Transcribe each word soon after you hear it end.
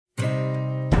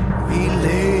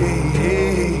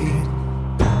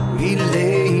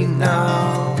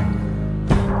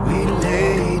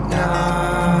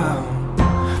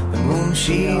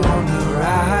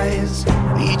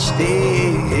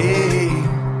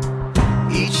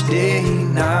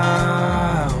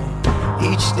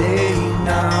stay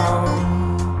now.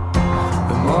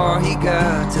 The more he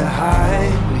got to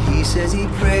hide, but he says he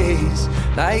prays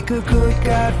like a good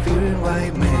God-fearing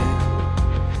white man.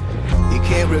 He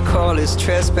can't recall his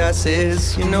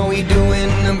trespasses, you know he doing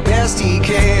the best he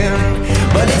can.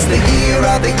 But it's the year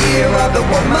of the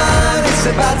woman. It's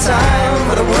about time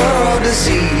for the world to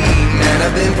see. Men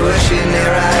have been pushing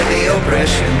their ideal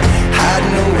oppression,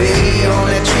 hiding away on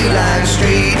that tree-lined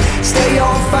street. Stay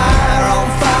on fire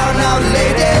now,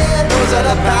 lady. Those are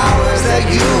the powers that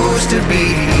used to be.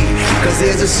 Cause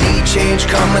there's a sea change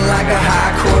coming like a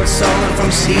high court summon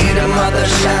from sea to mother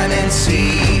shining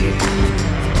sea.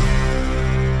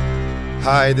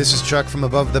 Hi, this is Chuck from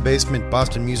Above the Basement,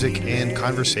 Boston Music and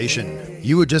Conversation.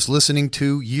 You were just listening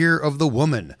to Year of the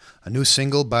Woman, a new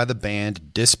single by the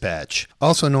band Dispatch,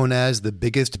 also known as the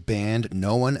biggest band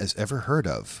no one has ever heard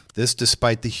of. This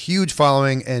despite the huge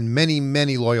following and many,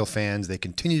 many loyal fans they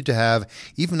continued to have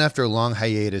even after a long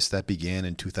hiatus that began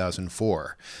in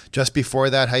 2004. Just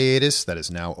before that hiatus, that is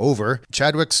now over,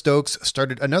 Chadwick Stokes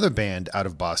started another band out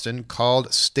of Boston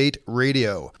called State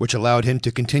Radio, which allowed him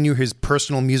to continue his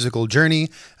personal musical journey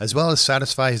as well as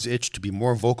satisfy his itch to be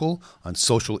more vocal on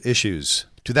social issues.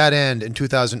 To that end, in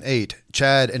 2008,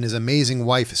 Chad and his amazing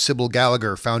wife, Sybil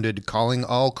Gallagher, founded Calling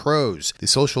All Crows, the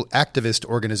social activist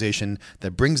organization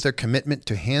that brings their commitment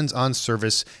to hands-on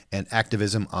service and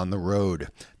activism on the road.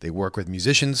 They work with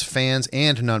musicians, fans,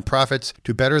 and nonprofits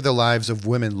to better the lives of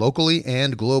women locally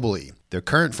and globally. Their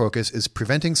current focus is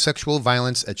preventing sexual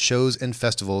violence at shows and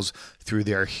festivals through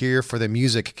their Here for the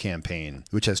Music campaign,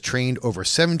 which has trained over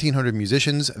 1,700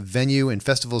 musicians, venue and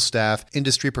festival staff,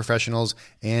 industry professionals,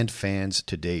 and fans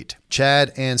to date.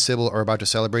 Chad and Sybil are about to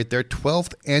celebrate their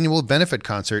 12th annual benefit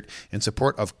concert in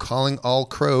support of Calling All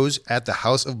Crows at the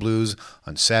House of Blues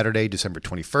on Saturday, December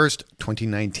 21st,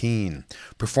 2019.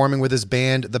 Performing with his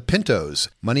band, The Pintos,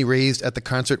 money raised at the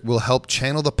concert will help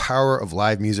channel the power of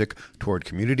live music toward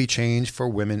community change for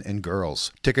women and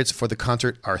girls. Tickets for the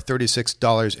concert are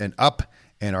 $36 and up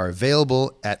and are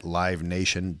available at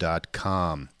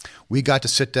livenation.com. We got to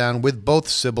sit down with both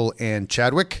Sybil and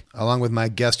Chadwick, along with my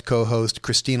guest co-host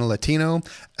Christina Latino,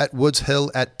 at Woods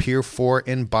Hill at Pier 4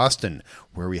 in Boston,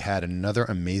 where we had another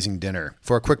amazing dinner.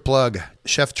 For a quick plug,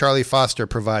 Chef Charlie Foster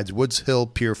provides Woods Hill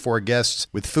Pier 4 guests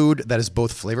with food that is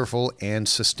both flavorful and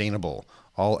sustainable.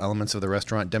 All elements of the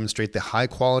restaurant demonstrate the high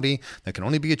quality that can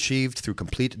only be achieved through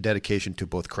complete dedication to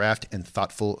both craft and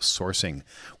thoughtful sourcing.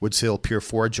 Woods Hill Pier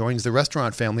 4 joins the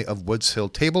restaurant family of Woods Hill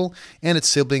Table and its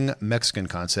sibling Mexican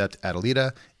concept,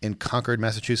 Adelita, in Concord,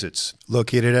 Massachusetts.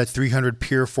 Located at 300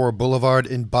 Pier 4 Boulevard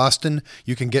in Boston,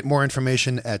 you can get more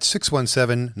information at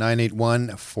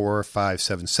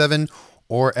 617-981-4577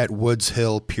 or at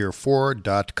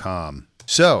woodshillpier4.com.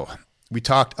 So, we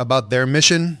talked about their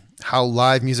mission, how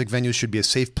live music venues should be a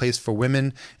safe place for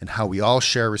women, and how we all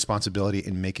share responsibility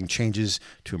in making changes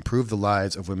to improve the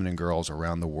lives of women and girls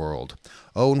around the world.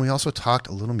 Oh, and we also talked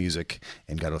a little music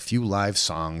and got a few live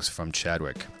songs from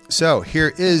Chadwick. So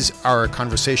here is our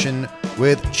conversation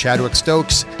with Chadwick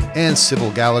Stokes and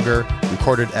Sybil Gallagher,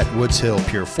 recorded at Woods Hill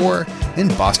Pier 4 in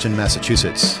Boston,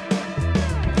 Massachusetts.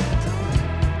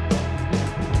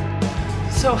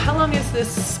 So how long is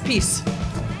this piece?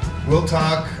 We'll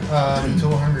talk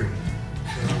until we're hungry.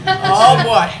 Oh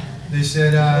boy. They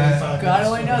said, God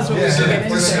only knows what yeah, we're yeah, getting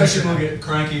The into. discussion will get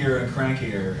crankier and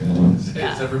crankier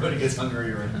as everybody gets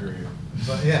hungrier and hungrier.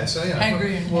 but yeah, so yeah,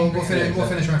 Angry and we'll angry.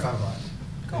 finish around 5 o'clock.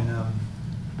 Cool. And, And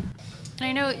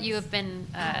I know you have been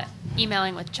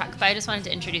emailing with Chuck, but I just wanted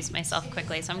to introduce myself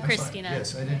quickly. So I'm Christina.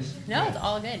 yes, I didn't. No, it's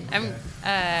all good. I'm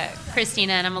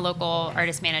Christina, and I'm a local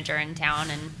artist manager in town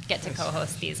and get to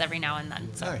co-host these every now and then.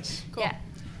 So, Nice. Cool. Yeah.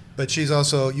 But you've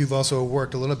also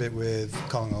worked a little bit with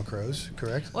Calling All Crows,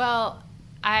 correct? Well,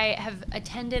 I have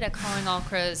attended a Calling All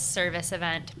Crows service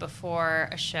event before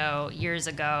a show years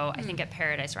ago, I think at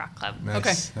Paradise Rock Club. Nice,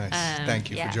 Okay. nice. Thank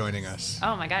you yeah. for joining us.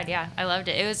 Oh my God, yeah, I loved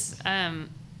it. It was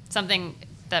something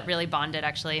that really bonded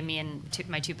actually me and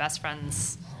my two best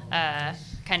friends,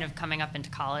 kind of coming up into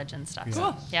college and stuff.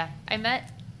 Cool. Yeah, I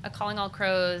met a Calling All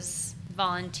Crows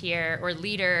volunteer or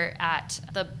leader at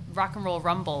the Rock and Roll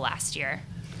Rumble last year.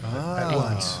 At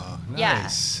once.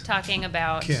 Nice. Yeah, talking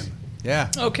about Kim. Yeah.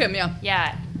 Oh, Kim, yeah.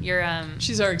 Yeah, your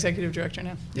She's our executive director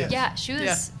now. Yes. Yeah, she was.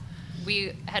 Yeah.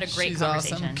 We had a great She's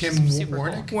conversation. awesome. Kim She's super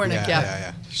Warnick? cool. Warnick, yeah.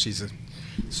 Yeah. She's a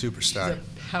superstar. She's a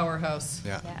powerhouse.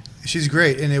 Yeah. Yeah. She's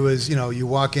great, and it was, you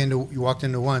walked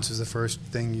into once was the first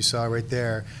thing you saw right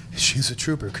there. She's a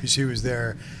trooper because she was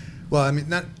there. Well, I mean,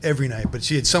 not every night, but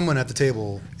she had someone at the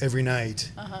table every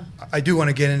night. Uh-huh. I do want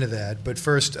to get into that, but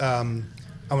first,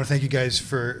 I want to thank you guys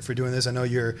for doing this. I know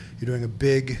you're doing a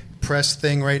big press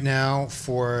thing right now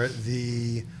for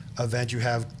the event you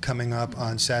have coming up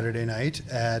on Saturday night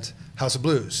at House of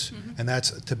Blues, and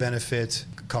that's to benefit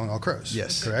Calling All Crows.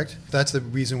 Yes. Correct? That's the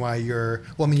reason why you're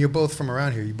both from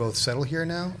around here. You both settle here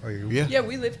now? Or you? Yeah. Yeah,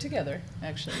 we live together,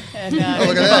 actually. And,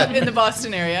 look at that. In the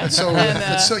Boston area. That's so, And,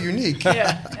 that's so unique.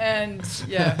 Yeah, and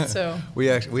so. We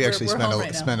actually we're spend home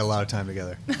right now. spend a lot of time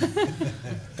together.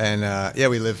 And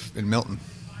we live in Milton,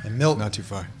 In Milton. not too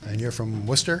far. And you're from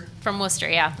Worcester, From Worcester,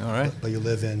 yeah. All right. but you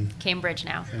live in Cambridge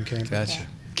now. Cambridge. Gotcha. Yeah.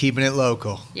 Keeping it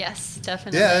local. Yes,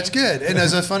 definitely. Yeah, that's good. And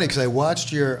that's funny because I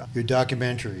watched your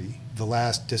documentary, The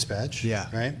Last Dispatch. Yeah.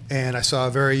 Right? And I saw a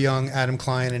very young Adam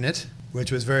Klein in it, which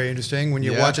was very interesting. When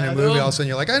you're Yeah. watching a movie, all of a sudden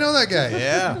you're like, I know that guy.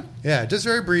 Yeah. Yeah, just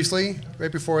very briefly,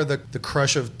 right before the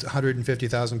crush of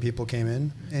 150,000 people came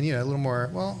in. And, a little more,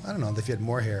 well, I don't know if you had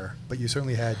more hair, but you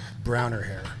certainly had browner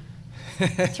hair.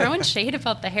 Throwing shade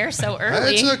about the hair so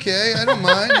early. It's okay. I don't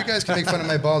mind. You guys can make fun of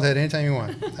my bald head anytime you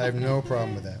want. I have no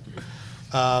problem with that.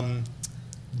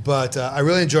 But I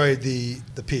really enjoyed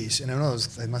the piece. And I know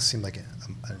it must seem like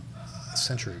a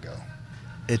century ago.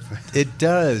 It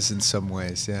does in some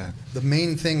ways, yeah. The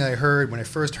main thing I heard when I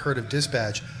first heard of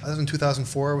Dispatch, that was in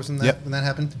 2004, wasn't that Yep. when that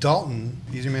happened? Dalton,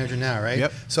 he's your manager now, right?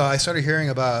 Yep. So I started hearing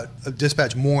about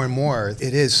Dispatch more and more.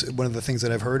 It is one of the things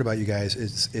that I've heard about you guys.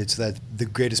 It's that the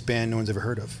greatest band no one's ever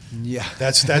heard of. Yeah.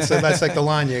 That's like the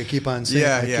line you keep on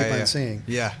saying. Yeah, Seeing.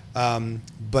 Yeah.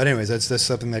 But anyways, that's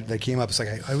something that came up. It's like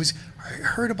I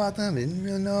heard about them, I didn't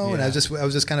really know, and Yeah.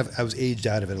 I was aged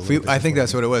out of it a little bit. I think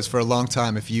that's what it was. For a long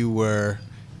time, if you were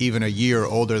even a year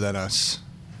older than us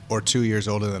or 2 years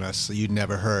older than us, you'd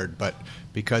never heard. But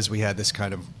because we had this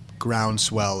kind of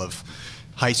groundswell of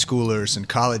high schoolers and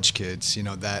college kids,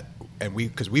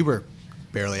 because we were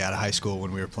barely out of high school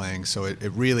when we were playing, so it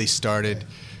really started.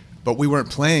 But we weren't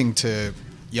playing to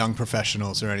young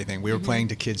professionals or anything. We were playing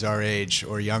to kids our age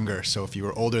or younger. So if you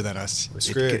were older than us,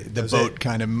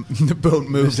 the boat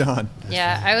moved on.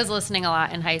 Yeah, I was listening a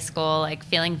lot in high school, like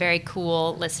feeling very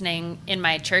cool, listening in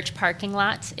my church parking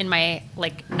lot in my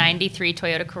 93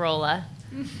 Toyota Corolla.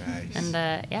 Nice. And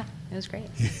it was great.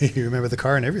 You remember the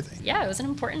car and everything. Yeah, it was an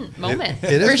important moment.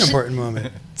 It is For an sure. important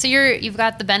moment. So you've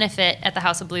got the benefit at the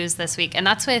House of Blues this week, and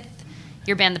that's with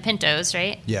your band, the Pintos,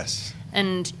 right? Yes.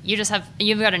 And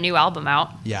you've got a new album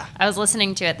out. Yeah. I was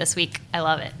listening to it this week. I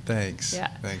love it. Thanks. Yeah.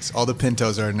 Thanks. All the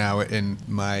Pintos are now in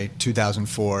my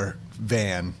 2004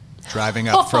 van driving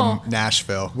up from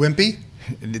Nashville. Wimpy?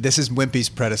 This is Wimpy's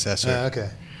predecessor, Okay.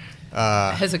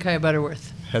 Hezekiah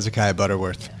Butterworth. Hezekiah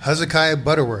Butterworth. Hezekiah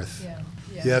Butterworth.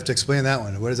 Yeah. You have to explain that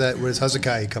one. Where does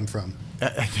Hezekiah come from?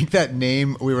 I think that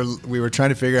name, we were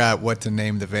trying to figure out what to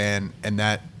name the van, and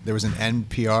that there was an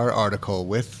NPR article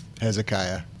with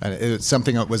Hezekiah. And it was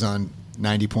something that was on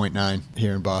 90.9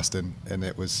 here in Boston, and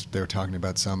they were talking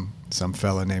about some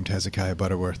fella named Hezekiah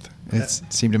Butterworth. It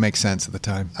seemed to make sense at the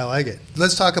time. I like it.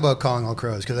 Let's talk about Calling All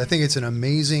Crows, because I think it's an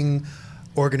amazing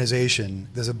organization.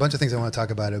 There's a bunch of things I want to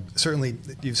talk about. Certainly,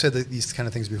 you've said these kind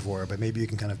of things before, but maybe you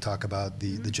can kind of talk about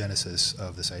the genesis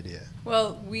of this idea.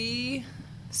 Well, we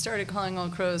started Calling All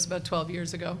Crows about 12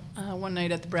 years ago. One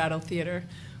night at the Brattle Theater,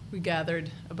 we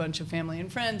gathered a bunch of family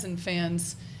and friends and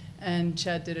fans, and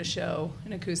Chad did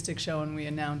an acoustic show, and we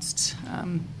announced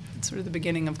sort of the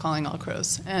beginning of Calling All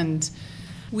Crows. And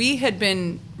we had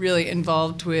been really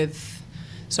involved with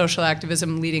social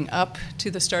activism leading up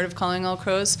to the start of Calling All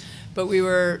Crows, but we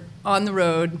were on the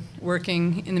road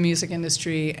working in the music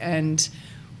industry, and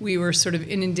we were sort of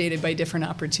inundated by different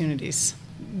opportunities.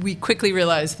 We quickly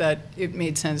realized that it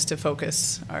made sense to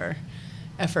focus our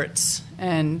efforts,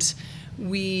 and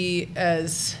we,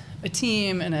 as a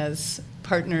team and as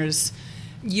partners,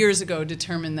 years ago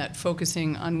determined that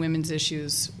focusing on women's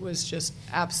issues was just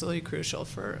absolutely crucial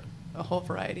for a whole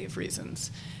variety of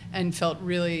reasons, and felt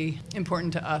really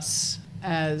important to us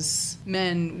as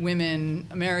men, women,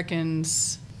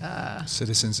 Americans,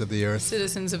 Citizens of the Earth.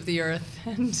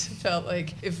 And felt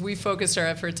like if we focused our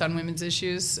efforts on women's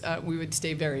issues, we would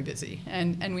stay very busy.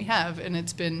 And we have, and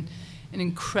it's been an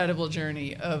incredible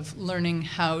journey of learning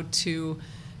how to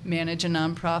manage a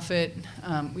nonprofit.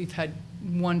 We've had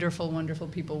wonderful, wonderful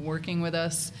people working with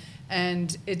us,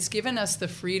 and it's given us the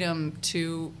freedom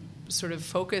to sort of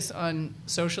focus on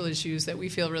social issues that we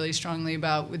feel really strongly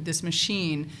about with this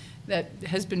machine that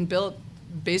has been built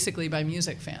basically by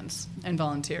music fans and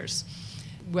volunteers.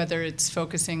 Whether it's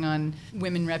focusing on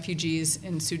women refugees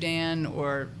in Sudan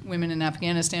or women in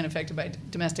Afghanistan affected by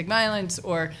domestic violence,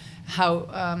 or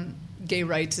how gay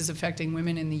rights is affecting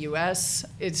women in the U.S.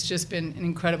 It's just been an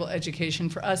incredible education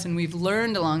for us, and we've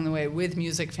learned along the way with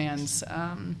music fans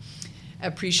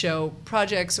at pre-show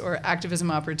projects or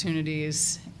activism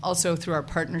opportunities also through our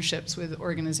partnerships with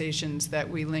organizations that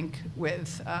we link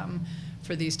with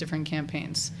for these different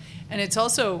campaigns. And it's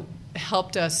also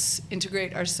helped us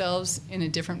integrate ourselves in a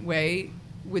different way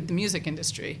with the music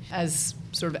industry as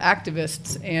sort of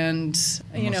activists and,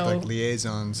 Almost like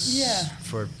liaisons Yeah.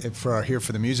 for our Here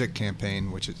for the Music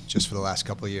campaign, which is just for the last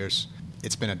couple of years.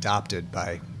 It's been adopted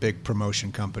by big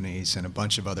promotion companies and a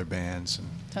bunch of other bands. And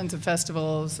tons of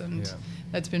festivals, and Yeah.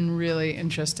 that's been really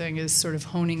interesting, is sort of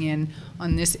honing in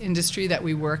on this industry that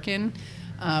we work in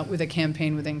with a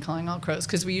campaign within Calling All Crows,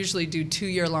 because we usually do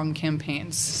 2-year-long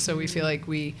campaigns, so we feel like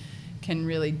we can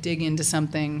really dig into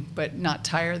something but not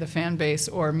tire the fan base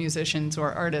or musicians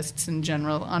or artists in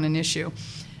general on an issue.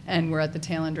 And we're at the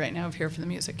tail end right now of Here for the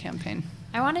Music campaign.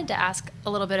 I wanted to ask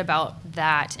a little bit about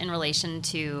that in relation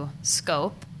to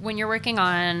scope. When you're working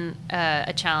on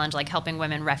a challenge like helping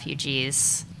women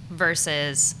refugees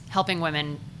versus helping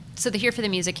women, so the Here for the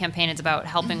Music campaign is about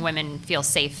helping women feel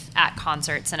safe at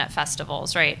concerts and at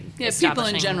festivals, right? Yeah, people in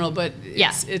Establishing- general, but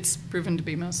Yeah. it's proven to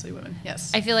be mostly women,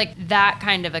 yes. I feel like that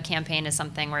kind of a campaign is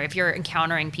something where if you're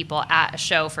encountering people at a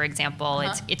show, for example,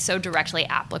 it's so directly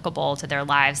applicable to their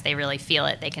lives. They really feel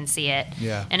it. They can see it.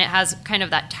 Yeah. And it has kind of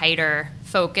that tighter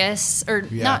focus, or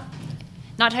Yeah.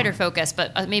 not tighter focus,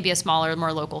 but maybe a smaller,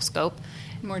 more local scope.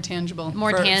 More tangible More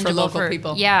for tangible local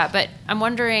people. Yeah, but I'm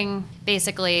wondering,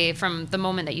 basically, from the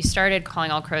moment that you started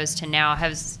Calling All Crows to now,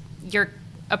 has your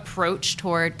approach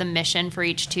toward the mission for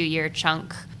each 2-year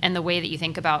chunk and the way that you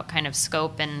think about kind of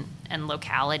scope and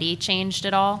locality changed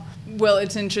at all? Well,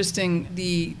 it's interesting.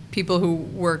 The people who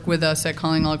work with us at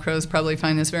Calling All Crows probably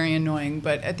find this very annoying,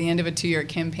 but at the end of a 2-year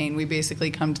campaign, we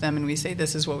basically come to them and we say,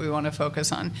 this is what we want to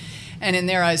focus on. And in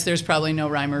their eyes, there's probably no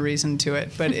rhyme or reason to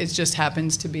it, but it just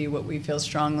happens to be what we feel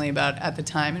strongly about at the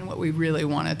time and what we really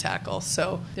want to tackle.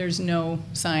 So there's no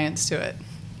science to it.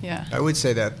 Yeah. I would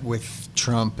say that with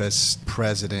Trump as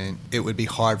president, it would be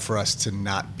hard for us to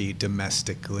not be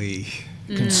domestically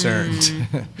concerned.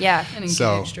 Yeah. And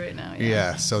engaged right now.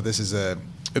 Yeah, so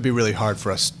it'd be really hard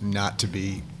for us not to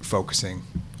be focusing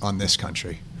on this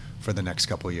country for the next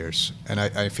couple of years. And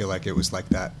I feel like it was like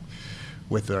that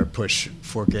with our push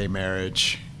for gay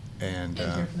marriage and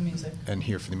Here for the Music. and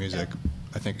Here for the Music. Yeah.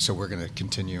 I think so. We're going to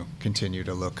continue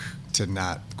to look to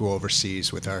not go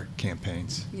overseas with our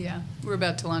campaigns. Yeah. We're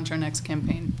about to launch our next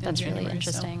campaign. in That's really January, so.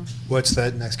 interesting. What's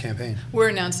that next campaign? We're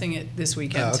announcing it this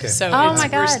weekend. Oh, okay. So Oh, my we're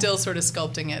God. still sort of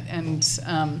sculpting it,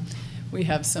 and we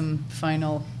have some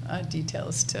final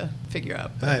details to figure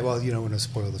out. All right, well, you don't want to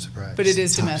spoil the surprise. But it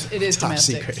is domestic. It is top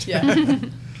domestic. secret. Yeah.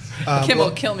 Kim well-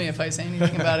 will kill me if I say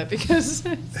anything about it because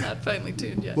it's not finely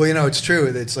tuned yet. Well, it's true.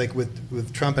 It's like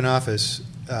with Trump in office,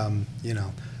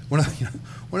 one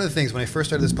of the things when I first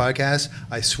started this podcast,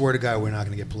 I swore to God we're not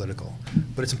going to get political,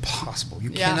 but it's impossible.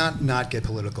 You Yeah. cannot not get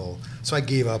political. So I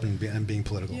gave up and being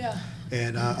political. Yeah.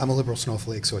 And I'm a liberal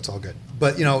snowflake, so it's all good.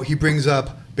 But he brings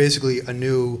up basically a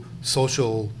new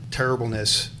social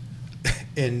terribleness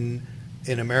in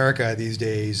America these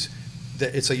days.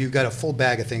 That it's like you've got a full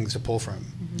bag of things to pull from.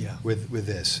 Yeah. With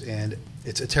this, and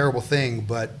it's a terrible thing,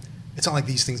 but it's not like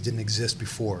these things didn't exist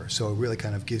before. So it really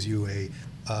kind of gives you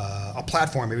a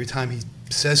platform every time he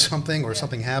says something or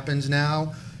something happens.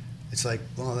 Now, it's like,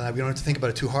 well, we don't have to think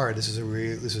about it too hard. This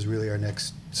is really our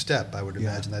next step. I would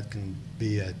imagine that can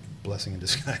be a blessing in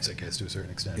disguise, I guess, to a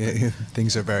certain extent. Yeah,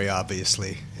 things are very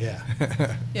obviously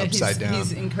upside down.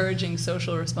 He's encouraging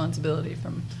social responsibility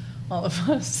from all of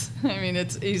us. I mean,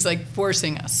 he's like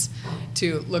forcing us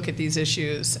to look at these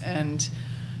issues, and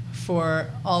for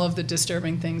all of the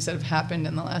disturbing things that have happened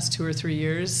in the last 2 or 3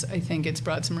 years, I think it's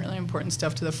brought some really important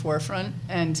stuff to the forefront.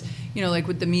 And, like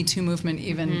with the Me Too movement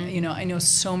even, I know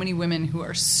so many women who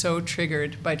are so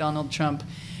triggered by Donald Trump,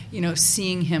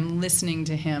 seeing him, listening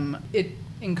to him. It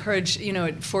encouraged,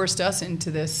 it forced us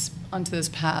onto this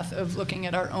path of looking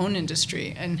at our own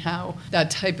industry and how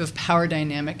that type of power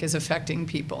dynamic is affecting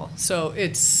people. So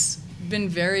it's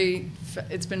been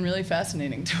really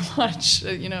fascinating to watch,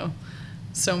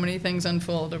 so many things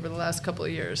unfold over the last couple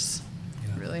of years.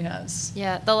 It really has.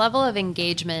 Yeah, the level of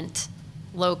engagement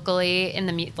locally in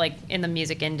the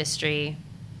music industry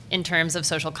in terms of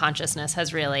social consciousness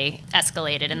has really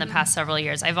escalated in the past several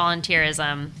years. I volunteer as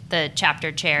the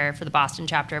chapter chair for the Boston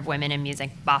chapter of Women in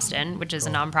Music Boston, which is a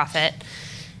nonprofit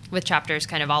with chapters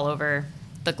kind of all over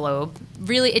the globe.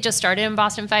 Really, it just started in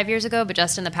Boston 5 years ago, but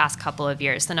just in the past couple of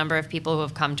years, the number of people who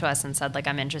have come to us and said,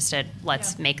 I'm interested,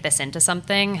 let's make this into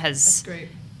something has That's great.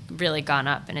 really gone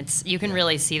up. And you can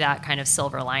really see that kind of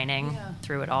silver lining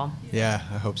through it all. Yeah,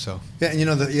 I hope so. Yeah,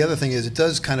 and the other thing is it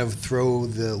does kind of throw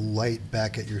the light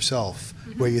back at yourself,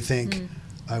 where you think,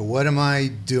 what am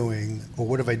I doing, or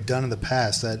what have I done in the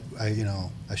past that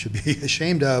I should be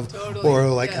ashamed of, Totally, or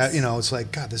like yes. it's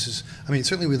like, God, this is. I mean,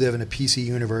 certainly we live in a PC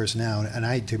universe now,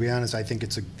 and to be honest, I think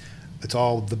it's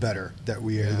all the better that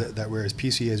that we're as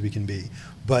PC as we can be.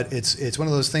 But it's one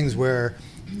of those things where,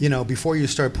 before you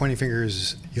start pointing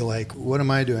fingers, you're like, what am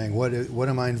I doing? What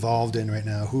am I involved in right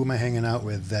now? Who am I hanging out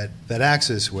with that acts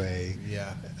this way?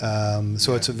 Yeah.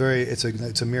 So it's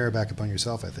a mirror back upon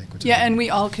yourself, I think. Which Yeah, and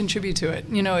we all contribute to it.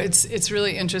 It's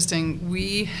really interesting.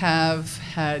 We have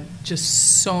had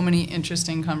just so many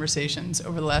interesting conversations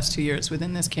over the last 2 years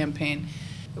within this campaign.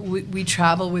 We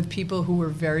travel with people who we're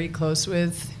very close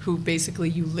with, who basically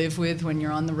you live with when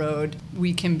you're on the road.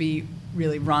 We can be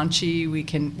really raunchy.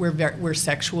 We're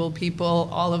sexual people,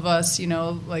 all of us.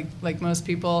 Like most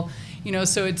people.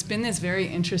 So it's been this very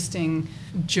interesting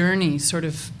journey, sort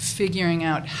of figuring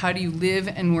out how do you live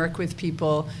and work with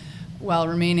people while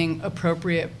remaining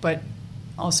appropriate, but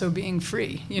also being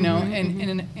free.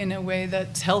 And in a way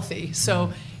that's healthy.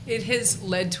 So it has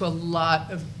led to a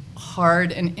lot of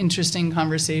hard and interesting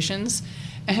conversations,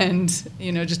 and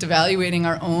just evaluating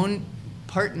our own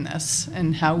part in this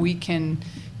and how we can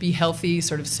be healthy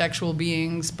sort of sexual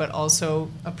beings, but also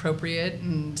appropriate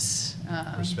and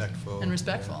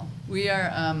respectful. We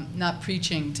are not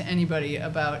preaching to anybody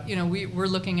about, we're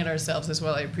looking at ourselves as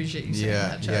well. I appreciate you saying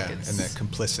that, Chuck. Yeah, and the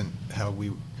complicit, how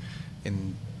we,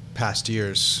 in past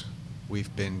years,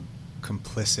 we've been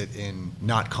complicit in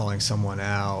not calling someone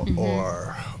out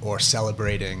or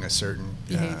celebrating a certain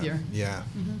behavior.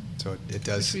 So it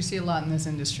does. Which we see a lot in this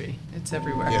industry. It's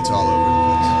everywhere. Yeah, it's all over the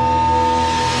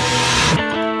place.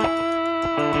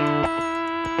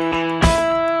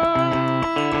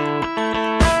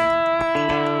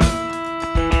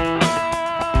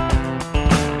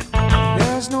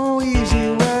 There's no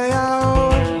easy way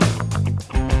out.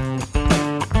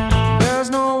 There's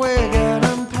no way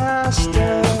getting past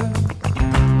it.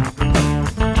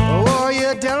 Oh,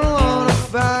 you don't wanna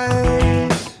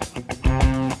fight.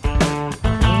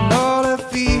 All the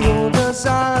feel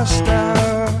disaster.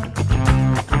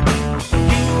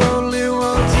 You only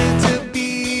wanted to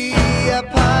be a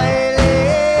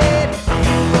pilot.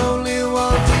 You only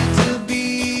wanted to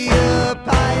be a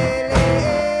pilot.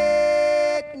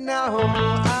 Now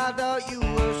I thought you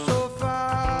were so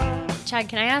far. Chad,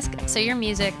 can I ask, so your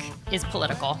music is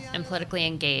political and politically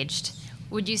engaged.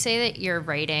 Would you say that your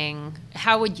writing,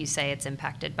 how would you say it's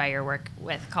impacted by your work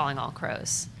with Calling All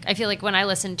Crows? I feel like when I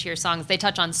listen to your songs, they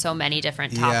touch on so many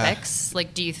different topics.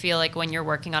 Like, do you feel like when you're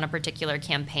working on a particular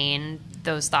campaign,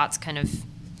 those thoughts kind of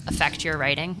affect your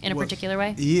writing in a particular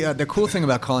way? Yeah, the cool thing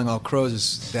about Calling All Crows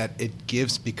is that it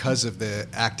gives, because of the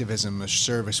activism or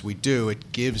service we do,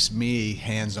 it gives me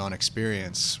hands-on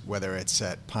experience, whether it's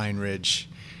at Pine Ridge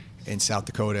in South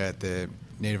Dakota at the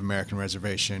Native American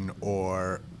Reservation,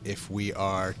 or if we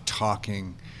are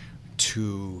talking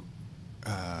to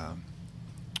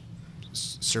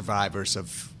survivors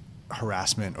of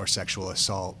harassment or sexual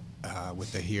assault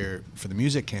with the Here for the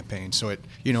Music campaign. So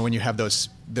when you have those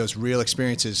real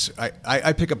experiences,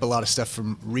 I pick up a lot of stuff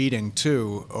from reading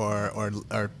too, or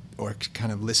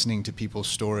kind of listening to people's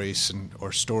stories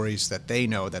or stories that they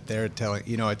know that they're telling.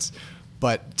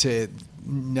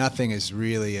 Nothing is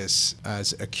really as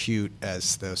acute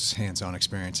as those hands-on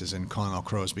experiences in Calling All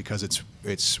Crows, because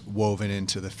it's woven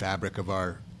into the fabric of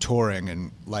our touring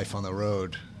and life on the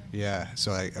road. Yeah,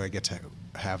 so I get to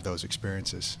have those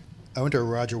experiences. I went to a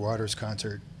Roger Waters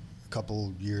concert a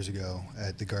couple years ago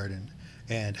at the Garden,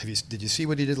 and did you see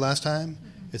what he did last time?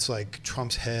 It's like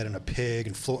Trump's head and a pig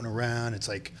and floating around. It's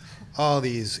like all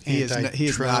these He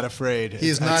is not afraid. He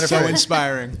is not so afraid.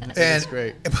 Inspiring. It's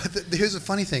great. But here's the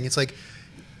funny thing. It's like,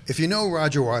 if you know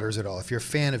Roger Waters at all, if you're a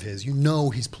fan of his, you know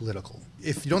he's political.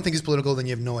 If you don't think he's political, then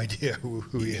you have no idea who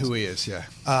he is. Who he is, yeah.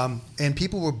 And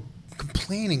people were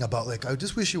complaining about, like, I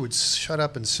just wish you would shut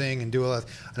up and sing and do all that.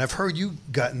 And I've heard you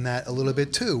gotten that a little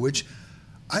bit too, which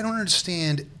I don't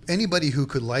understand anybody who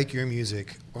could like your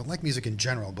music, or like music in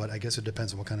general, but I guess it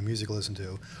depends on what kind of music you listen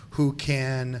to, who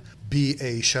can be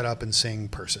a shut up and sing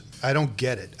person. I don't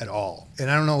get it at all.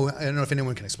 And I don't know if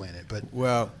anyone can explain it, but...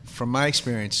 Well, from my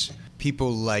experience,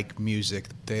 people like music,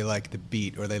 they like the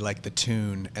beat or they like the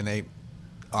tune, and it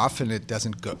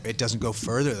doesn't go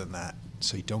further than that.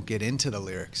 So you don't get into the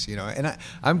lyrics, And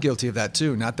I'm guilty of that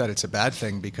too. Not that it's a bad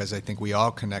thing, because I think we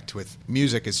all connect with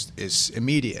music is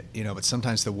immediate, But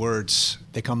sometimes the words,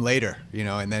 they come later,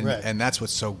 And then right. And that's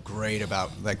what's so great about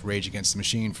like Rage Against the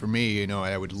Machine for me.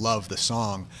 I would love the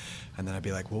song, and then I'd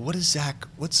be like, well, what is Zach?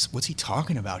 What's he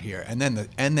talking about here? And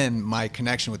then my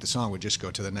connection with the song would just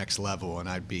go to the next level, and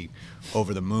I'd be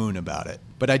over the moon about it.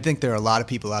 But I think there are a lot of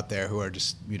people out there who are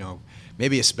just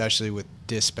maybe especially with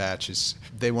Dispatch is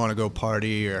they want to go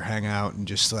party or hang out and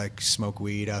just like smoke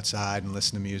weed outside and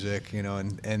listen to music, you know,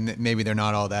 and maybe they're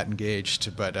not all that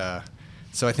engaged, but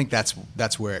so I think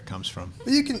that's where it comes from.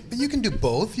 But you can do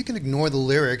both. You can ignore the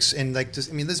lyrics and like just,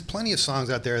 I mean, there's plenty of songs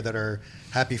out there that are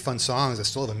happy, fun songs that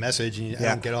still have a message, and I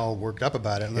don't get all worked up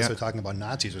about it unless they're talking about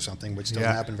Nazis or something, which doesn't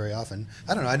happen very often.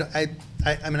 I don't know.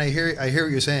 I mean, I hear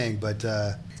what you're saying, but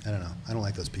I don't know. I don't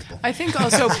like those people. I think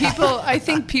also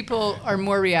people are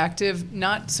more reactive,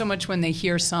 not so much when they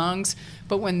hear songs,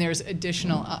 but when there's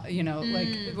additional,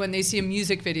 like when they see a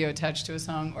music video attached to a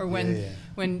song, or when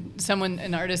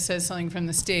an artist says something from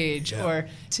the stage, or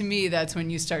to me, that's when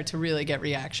you start to really get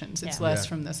reactions. It's less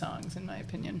from the songs, in my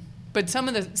opinion. But some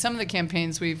of the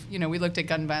campaigns we looked at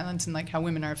gun violence and like how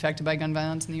women are affected by gun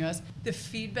violence in the U.S. The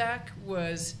feedback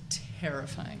was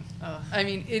terrifying. I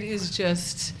mean, it is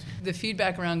just the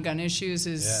feedback around gun issues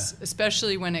is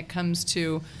especially when it comes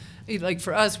to. Like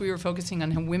for us, we were focusing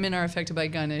on how women are affected by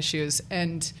gun issues,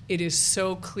 and it is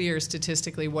so clear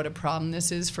statistically what a problem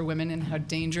this is for women and how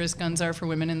dangerous guns are for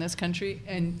women in this country.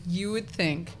 And you would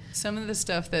think some of the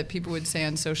stuff that people would say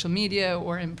on social media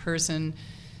or in person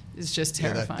is just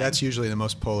terrifying. That's usually the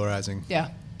most polarizing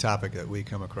topic that we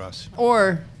come across.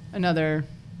 Or another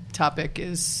topic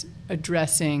is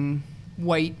addressing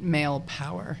white male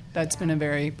power. That's been a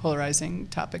very polarizing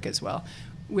topic as well,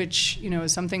 which,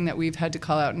 is something that we've had to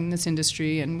call out in this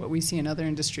industry and what we see in other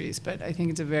industries. But I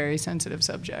think it's a very sensitive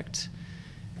subject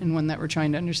and one that we're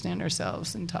trying to understand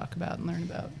ourselves and talk about and learn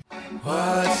about.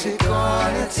 What's it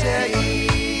gonna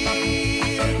take?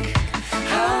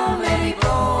 How many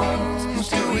bones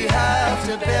do we have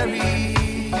to bury?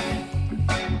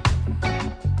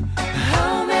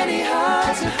 How many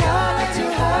hearts have got to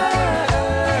hurt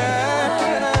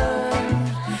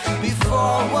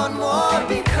before one more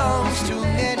becomes too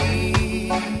many?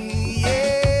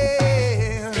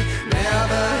 Yeah,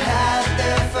 never had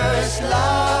their first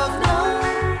love, no.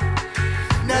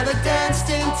 Never danced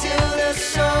until the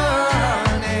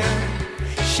sun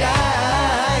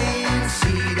shines.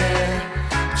 See their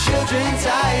children's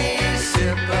eyes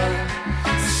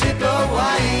sip of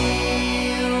wine.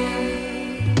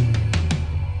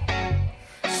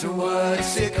 So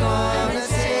what's it gonna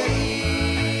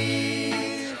take?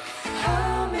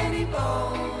 How many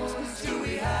bones do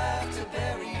we have to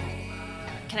bury?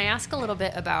 Can I ask a little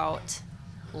bit about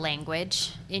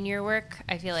language in your work?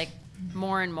 I feel like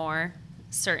more and more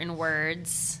certain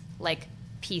words like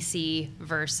PC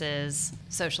versus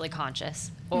socially conscious,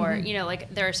 or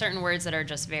like there are certain words that are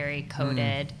just very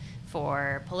coded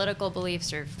for political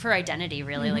beliefs or for identity,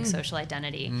 really, like social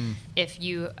identity. If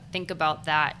you think about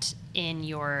that in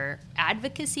your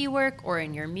advocacy work or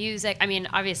in your music, I mean,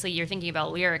 obviously you're thinking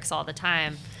about lyrics all the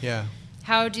time. Yeah.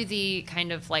 How do the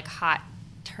kind of like hot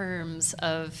terms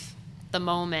of the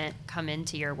moment come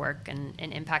into your work and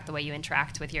impact the way you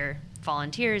interact with your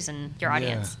volunteers and your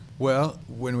audience? Yeah. Well,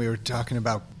 when we were talking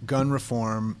about gun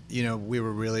reform, we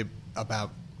were really about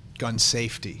gun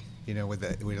safety, we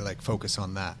like focus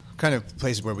on that. Kind of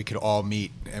places where we could all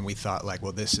meet, and we thought like,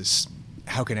 well,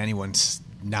 how can anyone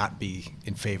not be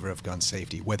in favor of gun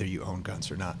safety, whether you own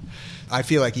guns or not? I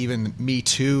feel like even Me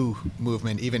Too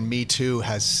movement, even Me Too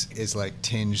is like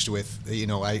tinged with,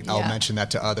 I'll mention that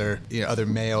to other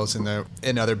males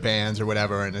in other bands or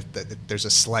whatever, and there's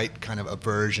a slight kind of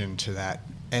aversion to that.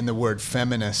 And the word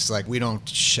feminist, like, we don't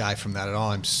shy from that at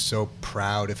all. I'm so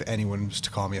proud if anyone was to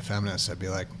call me a feminist, I'd be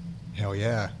like, hell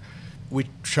yeah. We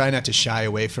try not to shy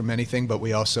away from anything, but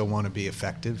we also want to be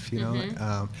effective,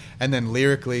 and then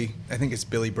lyrically, I think it's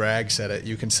Billy Bragg said it.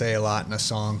 You can say a lot in a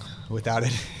song without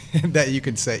it that you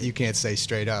can't say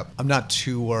straight up. I'm not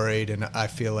too worried, and I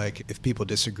feel like if people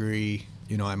disagree,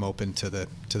 I'm open to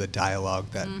the dialogue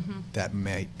that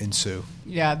may ensue.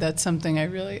 Yeah, that's something I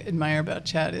really admire about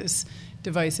Chad is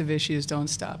divisive issues don't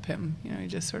stop him. He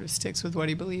just sort of sticks with what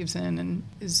he believes in and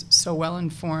is so well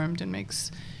informed and makes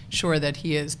sure that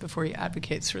he is before he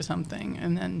advocates for something,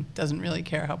 and then doesn't really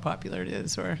care how popular it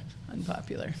is or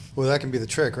unpopular. Well, that can be the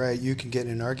trick, right? You can get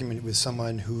in an argument with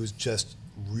someone who's just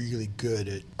really good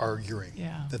at arguing.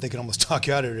 Yeah. That they can almost talk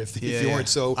you out of it if you weren't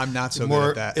so. I'm not so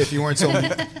good at that. If you weren't so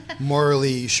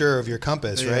morally sure of your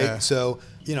compass, right? Yeah. So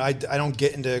I don't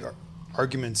get into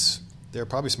arguments. They're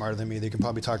probably smarter than me. They can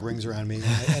probably talk rings around me,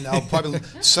 and I'll probably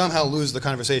somehow lose the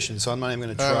conversation. So I'm not even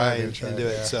going to try and do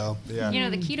it. So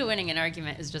the key to winning an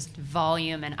argument is just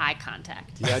volume and eye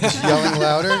contact. Yeah, just yelling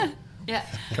louder. Yeah.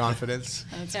 Confidence.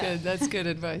 That's good. That's good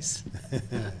advice.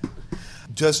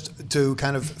 Just to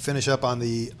kind of finish up on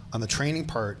the training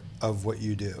part of what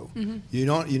you do, you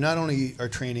not only are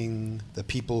training the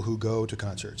people who go to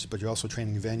concerts, but you're also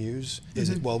training venues.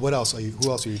 What else are you?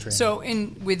 Who else are you training? So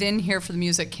within Here for the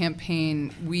Music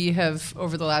campaign, we have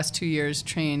over the last 2 years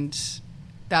trained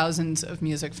thousands of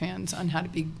music fans on how to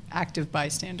be active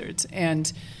bystanders,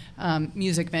 and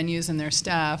music venues and their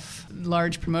staff,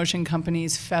 large promotion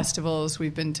companies, festivals.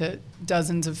 We've been to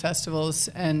dozens of festivals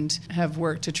and have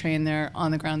worked to train their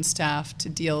on-the-ground staff to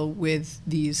deal with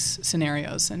these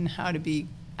scenarios and how to be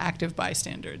active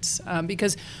bystanders.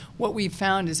 Because what we've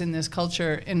found is in this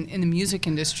culture, in the music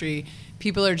industry,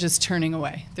 people are just turning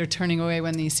away. They're turning away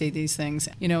when they say these things.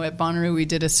 You know, at Bonnaroo, we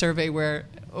did a survey where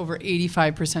over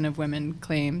 85% of women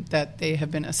claim that they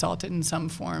have been assaulted in some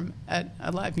form at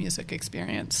a live music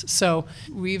experience. So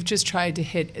we've just tried to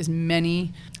hit as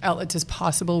many outlets as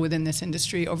possible within this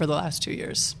industry over the last 2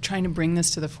 years, trying to bring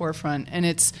this to the forefront. And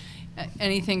it's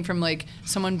anything from like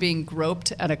someone being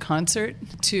groped at a concert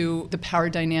to the power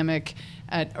dynamic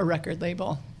at a record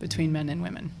label between men and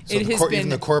women. So it has been even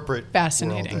the corporate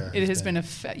fascinating. world there It has been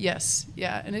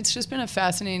and it's just been a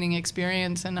fascinating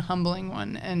experience and a humbling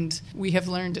one. And we have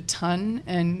learned a ton,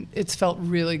 and it's felt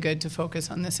really good to focus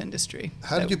on this industry.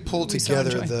 How did you pull we so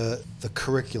together enjoy. the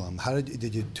curriculum? Who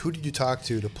did you talk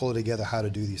to pull it together? How to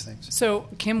do these things? So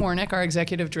Kim Warnick, our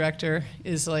executive director,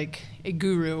 is like a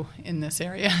guru in this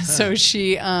area. So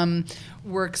she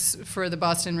works for the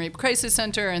Boston Rape Crisis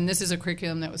Center, and this is a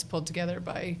curriculum that was pulled together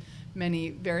by many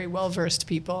very well-versed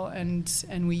people,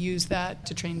 and we use that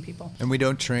to train people. And we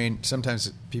don't train,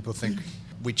 sometimes people think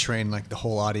we train like the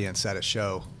whole audience at a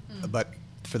show, but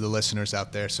for the listeners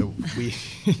out there, so we...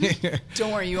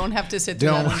 Don't worry, you won't have to sit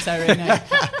through that on Saturday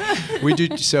night. We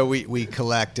do, so we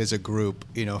collect as a group,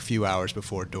 a few hours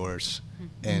before doors,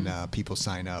 and people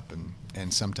sign up,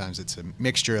 and sometimes it's a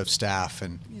mixture of staff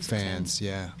and fans,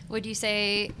 yeah. Would you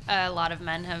say a lot of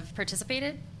men have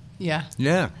participated? Yeah,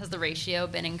 Yeah. Has the ratio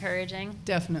been encouraging?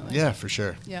 definitely. Yeah, for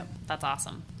sure. Yep. That's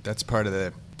awesome. That's part of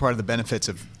the benefits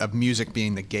of music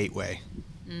being the gateway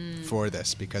for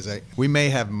this, because we may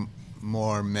have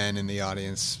more men in the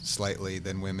audience slightly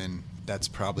than women. That's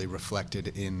probably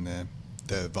reflected in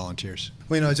the volunteers.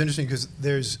 Well, it's interesting because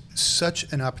there's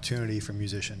such an opportunity for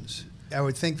musicians. I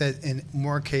would think that in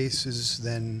more cases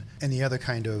than any other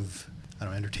kind of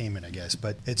entertainment, I guess,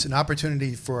 but it's an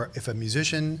opportunity for if a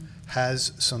musician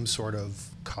has some sort of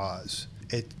cause,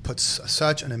 it puts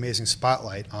such an amazing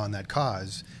spotlight on that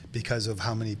cause because of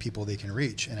how many people they can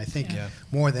reach. And I think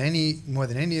more than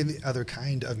any other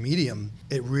kind of medium,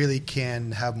 it really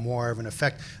can have more of an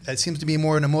effect. It seems to be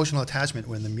more an emotional attachment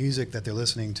when the music that they're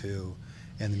listening to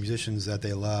and the musicians that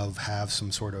they love have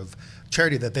some sort of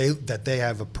charity that they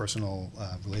have a personal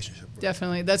relationship with.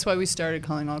 Definitely. That's why we started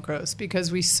Calling All Crows,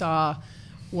 because we saw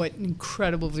what an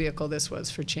incredible vehicle this was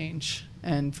for change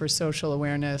and for social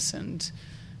awareness. And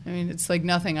I mean, it's like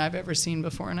nothing I've ever seen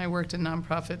before. And I worked in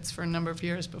nonprofits for a number of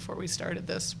years before we started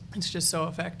this. It's just so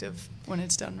effective when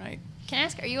it's done right. Can I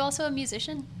ask, are you also a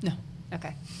musician? No,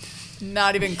 Okay.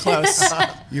 not even close.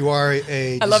 You are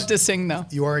I love to sing, though.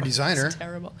 You are a designer. It's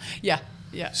terrible. Yeah.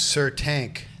 Sir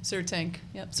Tank. Sir Tank.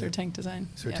 Yep, Sir Tank Design.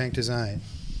 Sir Tank Design.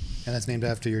 And that's named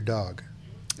after your dog.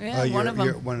 Yeah, one of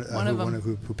them. One of them.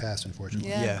 Who passed, unfortunately.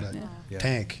 Yeah. But Yeah.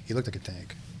 Tank. He looked like a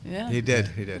tank. Yeah. He did.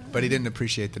 But he didn't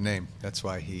appreciate the name. That's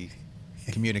why he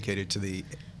communicated to the...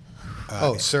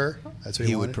 Sir? That's what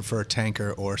he he would wanted? prefer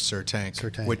Tanker or Sir Tank. Sir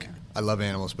Tank. Which, I love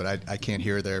animals, but I can't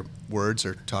hear their words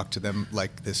or talk to them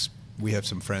like this. We have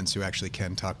some friends who actually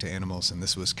can talk to animals, and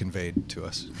this was conveyed to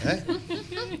us. Hey,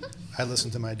 I'd listen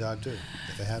to my dog, too,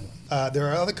 if I had one. There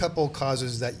are other couple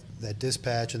causes that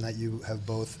Dispatch and that you have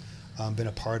both been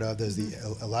a part of. There's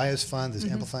the Elias Fund, there's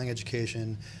Amplifying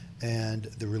Education, and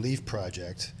the Relief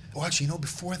Project. Oh, actually,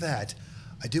 before that,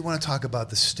 I do want to talk about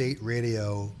the state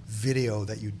radio video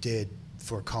that you did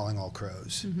for Calling All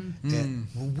Crows.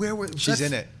 And where were She's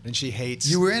in it, and she hates...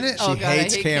 You were in it? She Oh, God, I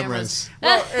hates hate cameras.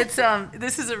 Well, it's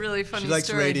this is a really funny She likes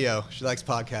story. radio. She likes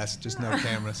podcasts, just no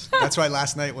cameras. That's why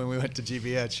last night when we went to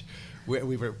GBH,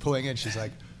 we were pulling in, she's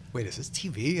like, wait, is this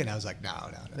TV? And I was like, no.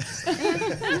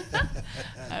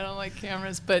 I don't like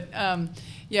cameras, but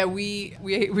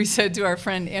we said to our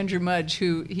friend Andrew Mudge,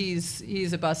 who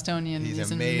he's a Bostonian, He's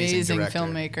he's an amazing amazing director.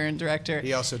 filmmaker and director.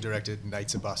 He also directed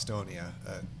Knights of Bostonia,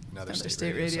 another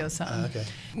state radio song. Okay.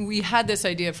 We had this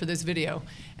idea for this video,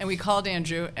 and we called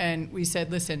Andrew and we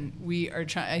said, listen, we are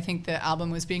trying, I think the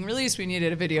album was being released, we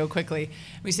needed a video quickly.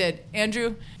 We said,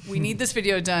 Andrew, we need this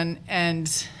video done, and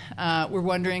we're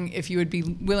wondering if you would be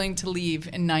willing to leave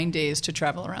in 9 days to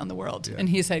travel around the world. Yeah. And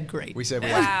he said, great. We said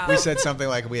Wow. we said something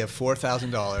like, we have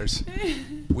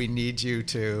 $4,000. We need you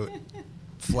to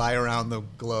fly around the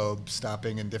globe,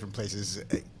 stopping in different places,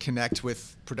 connect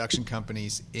with production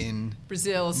companies in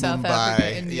Brazil, South Mumbai,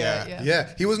 Africa, India. yeah. Yeah,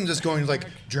 he wasn't just going to like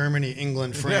Germany,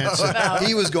 England, France. No.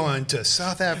 He was going to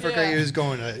South Africa. Yeah. He was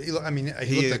going to. I mean,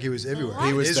 he looked like he was everywhere.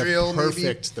 He was Israel,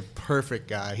 the perfect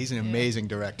guy. He's an amazing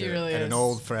director He really and is. an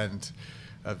old friend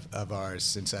of ours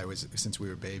since we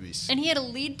were babies. And he had a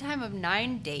lead time of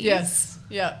 9 days. Yes.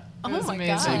 Yeah. Oh It was my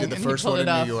amazing. God. So he did the And first pulled one in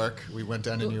it New off. York. We went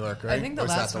down to New York, right? I think the Or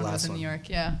was last that one was in New York.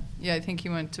 Yeah. Yeah, I think he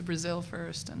went to Brazil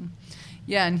first. And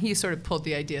he sort of pulled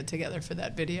the idea together for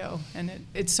that video. And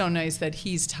it's so nice that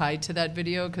he's tied to that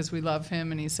video because we love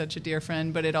him and he's such a dear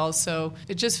friend. But it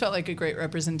just felt like a great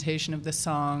representation of the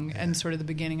song and sort of the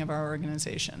beginning of our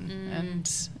organization and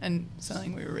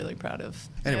something we were really proud of.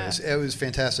 Anyways, Yeah. it was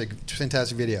fantastic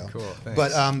video. Cool, thanks.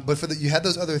 But you had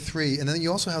those other three, and then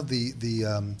you also have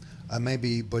the I may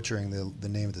be butchering the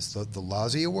name of this, the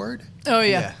Lozzie Award. Oh,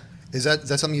 yeah. Yeah. Is that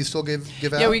something you still give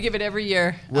out? Yeah, we give it every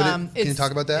year. Can you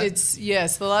talk about that?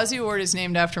 Yes, the Lozzie Award is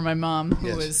named after my mom, who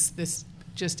Yes. was this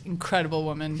just incredible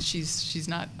woman. She's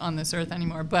not on this earth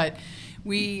anymore, but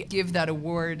we give that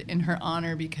award in her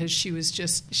honor because she was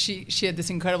just she had this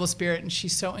incredible spirit and she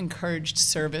so encouraged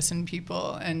service in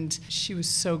people and she was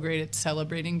so great at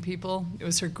celebrating people. It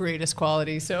was her greatest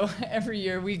quality. So every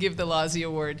year we give the Lozzie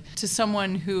Award to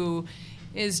someone who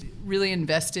is really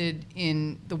invested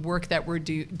in the work that we're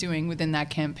doing within that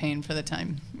campaign for the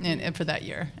time and for that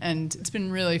year. And it's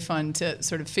been really fun to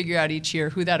sort of figure out each year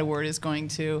who that award is going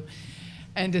to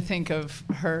and to think of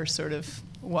her sort of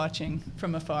watching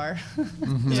from afar.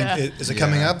 Yeah. Is it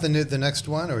coming up, the next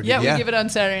one? Or Yeah, we Yeah. give it on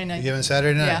Saturday night. You give it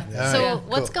Saturday night? Yeah. All So right,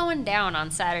 what's cool. going down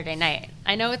on Saturday night?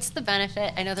 I know it's the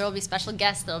benefit. I know there will be special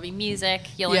guests. There will be music.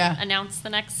 You'll Yeah. announce the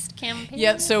next campaign?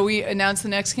 Yeah, so we announced the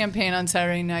next campaign on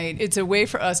Saturday night. It's a way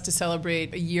for us to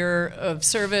celebrate a year of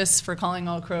service for Calling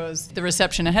All Crows, the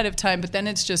reception ahead of time, but then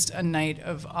it's just a night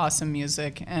of awesome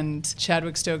music. And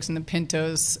Chadwick Stokes and the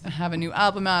Pintos have a new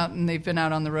album out, and they've been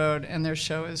out on the road, and their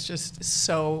show is just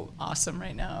so awesome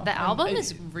right now. The album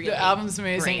is really The album's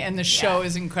amazing, great. and the show Yeah.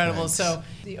 is incredible. Thanks. So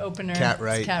the opener, Cat is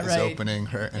Wright Cat is Wright. opening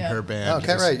her and Yeah. her band. Oh,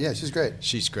 Cat is- Wright. Yeah, she's great.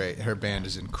 She's great. Her band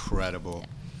is incredible.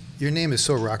 Your name is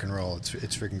so rock and roll. It's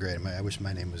freaking great. I wish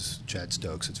my name was Chad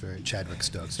Stokes. It's very Chadwick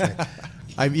Stokes. Right?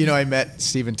 I met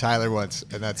Steven Tyler once,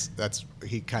 and that's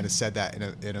he kind of said that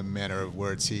in a manner of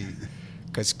words.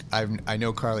 Because I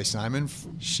know Carly Simon.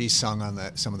 She sung on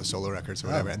some of the solo records or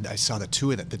whatever, Oh. and I saw the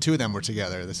two of them. The two of them were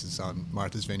together. This is on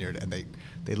Martha's Vineyard, and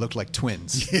they looked like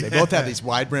twins. They both have these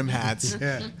wide brim hats,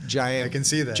 Yeah. giant. I can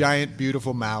see that. Giant,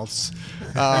 beautiful mouths.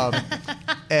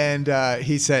 And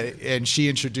he said, and she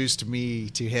introduced me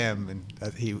to him,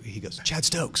 and he goes, Chad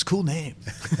Stokes, cool name.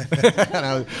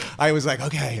 And I was like,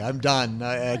 okay, I'm done.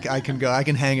 I can go. I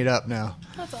can hang it up now.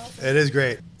 That's awesome. It is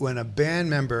great when a band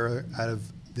member out of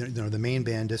the main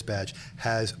band Dispatch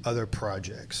has other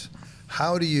projects.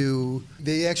 How do you?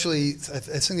 They actually, I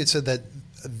think it said that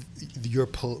your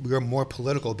more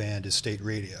political band is State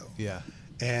Radio. Yeah.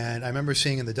 And I remember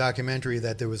seeing in the documentary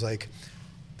that there was like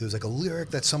a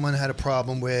lyric that someone had a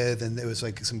problem with, and there was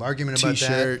like some argument about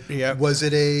T-shirt, that. yep. Was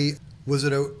it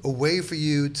a way for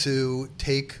you to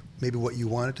take maybe what you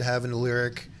wanted to have in a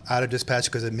lyric out of Dispatch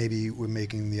because it maybe were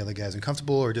making the other guys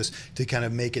uncomfortable, or just to kind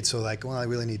of make it so like, well, I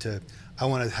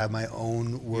want to have my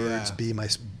own words Yeah.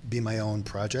 be my own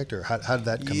project, or how did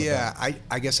that come Yeah, about?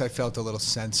 I guess I felt a little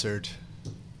censored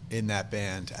in that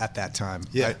band at that time.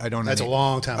 Yeah, I don't. that's a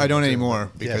long time I don't ago, too, anymore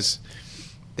but because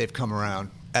they've come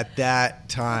around. At that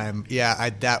time, yeah,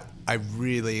 I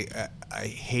really I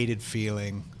hated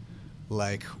feeling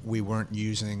like we weren't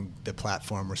using the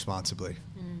platform responsibly,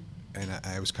 and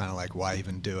I was kind of like, why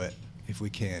even do it if we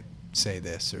can't say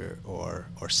this or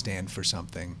stand for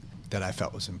something that I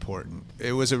felt was important?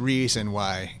 It was a reason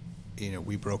why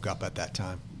we broke up at that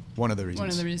time. One of the reasons. One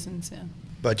of the reasons, yeah.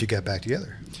 But you got back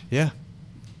together. Yeah.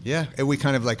 Yeah. And we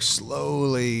kind of like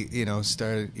slowly,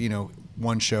 started,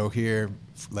 one show here,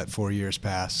 let 4 years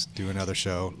pass, do another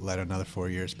show, let another 4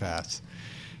 years pass.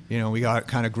 We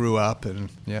kind of grew up and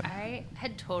yeah. I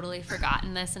had totally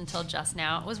forgotten this until just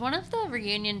now. It was one of the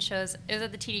reunion shows. It was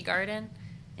at the TD Garden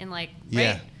in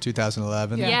Yeah. right?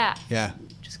 2011. Yeah. Yeah.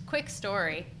 Just quick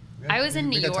story. Yeah, I was in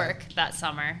we New got time. York that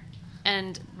summer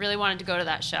and really wanted to go to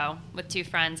that show with two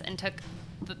friends and took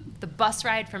the bus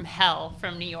ride from hell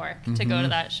from New York to go to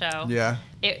that show. Yeah.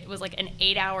 It was like an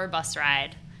 8-hour bus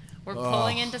ride. We're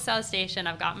pulling into South Station.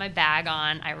 I've got my bag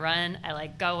on. I run. I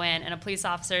go in, and a police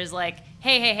officer is like,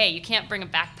 "Hey, you can't bring a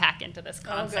backpack into this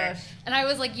concert." gosh. And I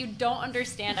was like, "You don't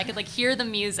understand." I could hear the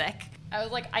music. I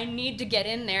was like, "I need to get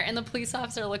in there." And the police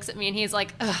officer looks at me, and he's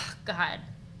like, "Oh God,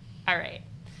 all right."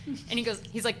 And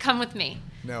he's like, "Come with me."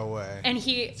 No way. And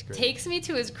he great. takes me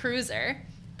to his cruiser,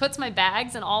 puts my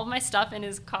bags and all of my stuff in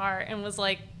his car, and was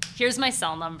like, here's my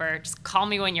cell number. Just call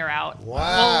me when you're out.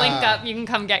 Wow. We'll link up. You can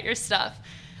come get your stuff.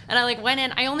 And I like went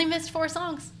in. I only missed 4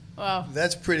 songs. Wow.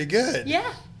 That's pretty good.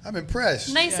 Yeah. I'm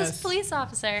impressed. Nicest Yes. police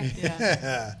officer.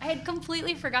 Yeah. I had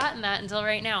completely forgotten that until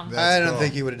right now. I don't cool.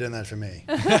 think he would have done that for me.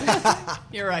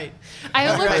 You're right.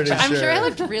 I'm pretty sure sure. I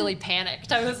looked really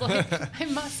panicked. I was like, I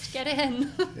must get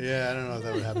in. Yeah, I don't know if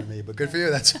that would happen to me, but good for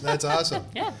you. That's awesome.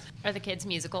 Yeah. Are the kids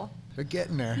musical? We're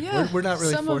getting there. Yeah, We're not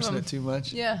really some of forcing them. it too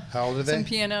much. Yeah. How old are they? Some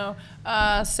piano.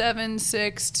 7,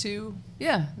 6, 2.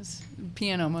 Yeah, it's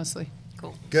piano mostly.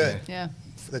 Cool. Good. Yeah.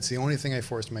 That's the only thing I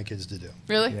forced my kids to do.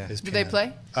 Really? Yeah. is Do they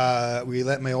piano. play? We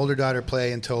let my older daughter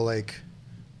play until like,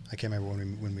 I can't remember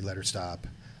when we let her stop.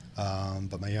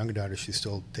 But my younger daughter, she's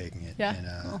still taking it. Yeah?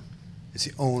 And, Cool. it's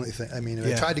the only thing. I mean, I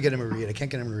Yeah. tried to get him to read. I can't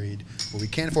get him to read. But we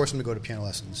can't force them to go to piano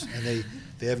lessons, and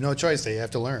they have no choice. They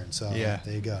have to learn. So Yeah.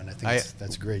 there you go. And I think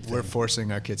that's a great thing. We're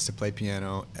forcing our kids to play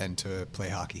piano and to play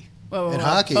hockey. Whoa, In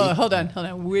hockey- Hold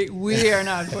on. We are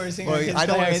not forcing our Well, kids I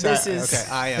don't to play wanna hockey. say- This is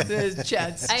okay, I am. this is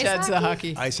Chad's Ice the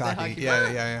hockey? hockey. Ice The hockey.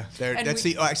 Yeah. And That's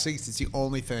actually it's the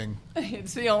only thing.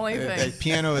 It's the only thing.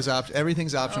 Piano is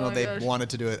everything's optional. my They gosh.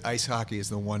 wanted to do it. Ice hockey is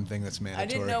the one thing that's mandatory. I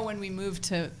didn't know when we moved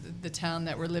to the town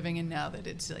that we're living in now that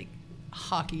it's like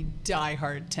hockey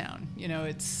diehard town. You know,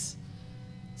 it's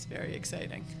very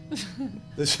exciting.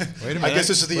 This, Wait a I minute. guess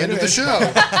this is the Wait end a of the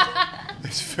minute.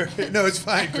 show. No, it's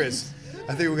fine, Chris.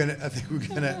 I think we're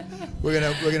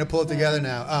gonna pull it together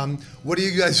now. What are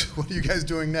you guys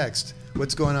doing next?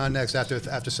 What's going on next after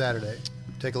Saturday?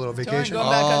 Take a little vacation. go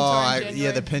back on tour in yeah,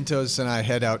 January. the Pintos and I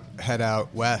head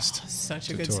out west. Such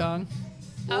a to good tour. song.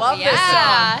 Oh, Love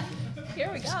yeah. Here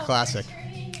we go. Classic. this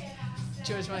song.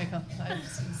 George Michael. I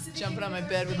was jumping on my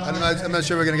bed with I'm not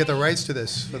sure we're gonna get the rights to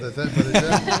this for the show.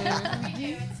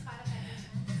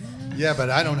 Yeah, but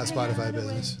I don't have Spotify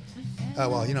business. Oh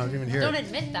well, you don't even hear Don't it.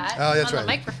 admit that Oh, that's on the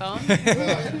right. microphone.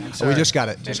 I'm sorry. We just got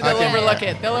it. Maybe Just they'll Okay. overlook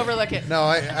it. They'll overlook it. No,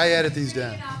 I edit these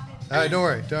down. All right, don't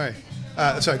worry.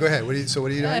 Sorry, go ahead. What are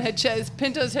you doing?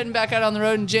 Pinto's heading back out on the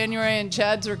road in January, and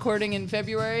Chad's recording in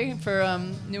February for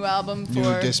new album for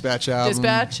New Dispatch album.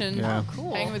 Dispatch, and Yeah. Oh,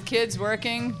 cool. hanging with kids,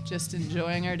 working, just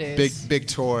enjoying our days. big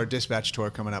tour, Dispatch tour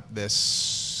coming up this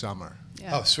summer.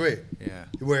 Yeah. Oh, sweet. Yeah.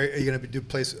 Where are you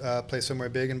gonna play somewhere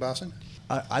big in Boston?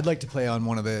 I'd like to play on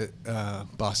one of the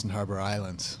Boston Harbor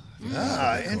Islands.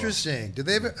 Ah, interesting. Have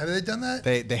they done that?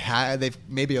 They've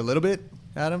maybe a little bit,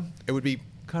 Adam. It would be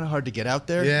kind of hard to get out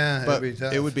there. Yeah, but it'd be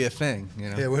tough. it would be a thing, you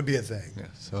know. Yeah, it would be a thing. Yeah,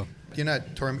 so You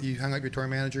hung up your tour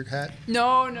manager hat?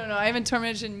 No, I haven't tour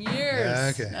managed in years.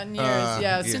 Yeah, okay. Not in years.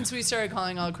 yeah. Since we started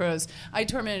Calling All Crows. I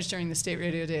tour managed during the state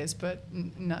radio days, but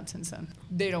not since then.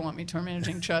 They don't want me tour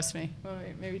managing, trust me. Well,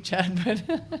 maybe Chad,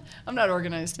 but I'm not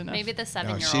organized enough. Maybe the no,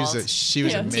 7-year-old. she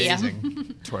was Yeah.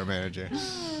 amazing tour manager.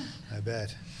 I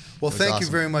bet. Well, was thank you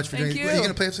awesome. very much for Thank doing. you. Are you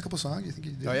going to play us a couple songs? You think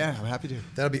you do? Oh yeah, I'm happy to.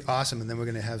 That'll be awesome, and then we're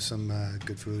going to have some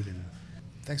good food. And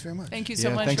thanks very much. Thank you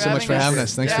so much thanks for so much for having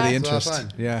us. Thanks for the It's a lot of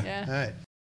interest. fun. Yeah. Yeah. All right.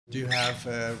 Do you have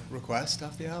a request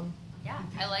off the album? Yeah,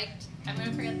 I'm going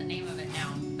to forget the name of it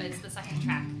now, but it's the second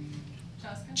track.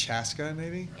 Chaska,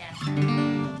 maybe? Yeah.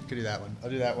 Could do that one. I'll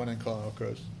do that one and Call All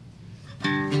Crows.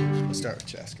 We'll start with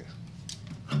Chaska.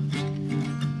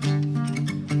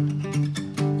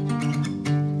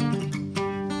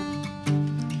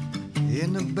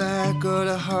 In the back of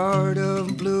the heart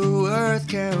of Blue Earth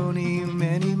County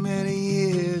many, many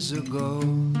years ago,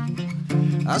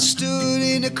 I stood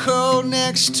in the cold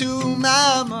next to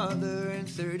my mother and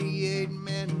 38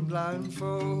 men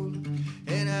blindfold.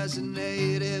 And as the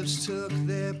natives took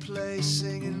their place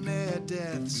singing their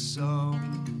death song,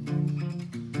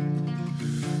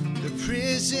 the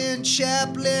prison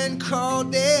chaplain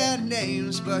called their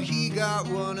names, but he got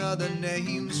one of the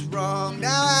names wrong.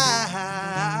 Now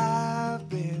I've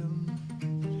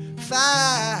been fighting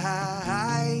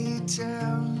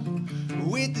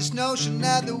with this notion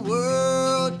that the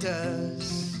world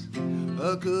does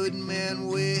a good man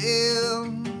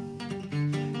will.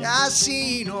 I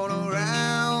seen all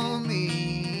around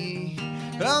me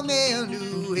a man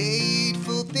do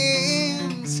hateful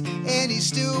things, and he's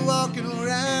still walking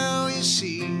around, you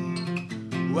see,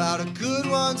 while the good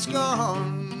one's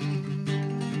gone.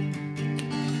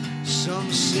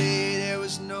 Some say there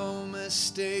was no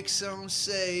mistake, some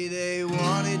say they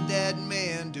wanted that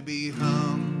man to be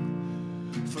hung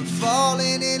for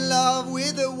falling in love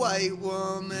with a white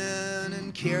woman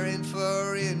and caring for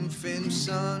her infant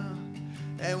son.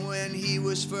 And when he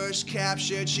was first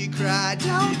captured, she cried,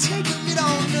 "Don't take him, you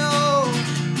don't know.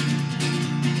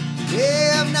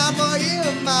 If not for you,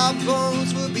 my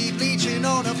bones would be bleaching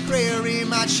on a prairie.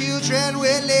 My children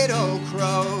with little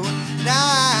crow.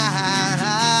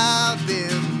 Now I've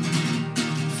been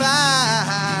fighting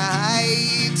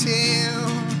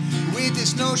with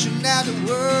this notion that the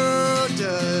world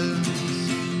does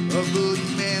a good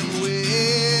man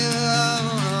will.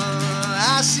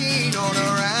 I seen all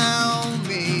around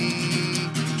me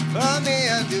a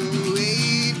man do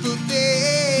hateful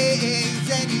things,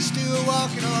 and he's still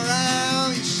walking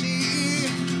around, you see,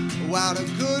 while the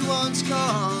good ones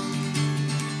come.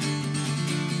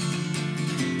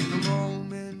 The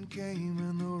moment came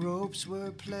and the ropes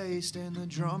were placed, and the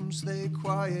drums they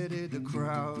quieted the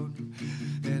crowd,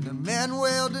 and the men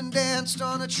wailed and danced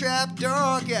on a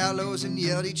trapdoor gallows and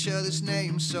yelled each other's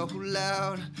names so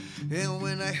loud. And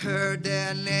when I heard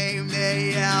their name,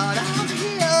 they yelled, "I'm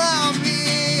here, I'm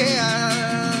here."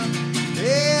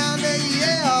 And they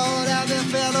yelled out their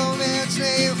fellow man's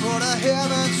name for the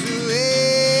heavens to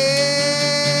hear.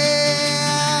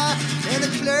 And the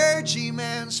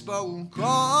clergyman spoke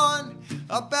on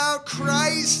about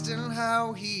Christ and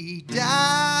how he died,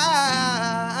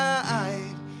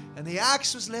 and the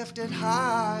axe was lifted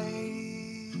high.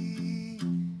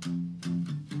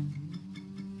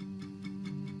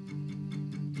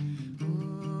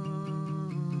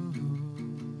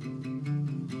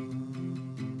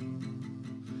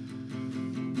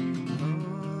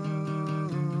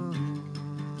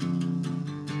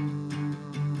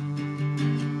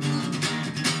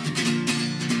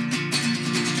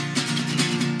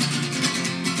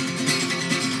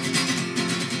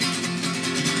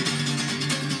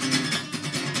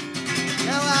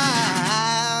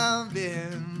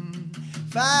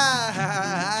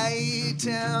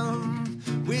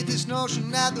 With this notion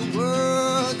that the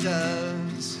world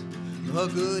does a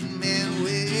good man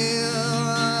will.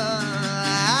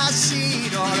 I see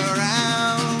it all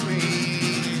around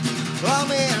me. A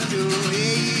man do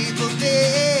evil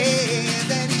things,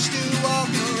 and he's still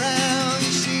walking around,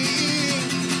 you see,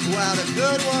 while the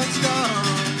good ones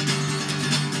gone.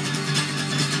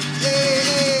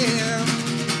 Yeah,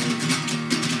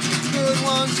 good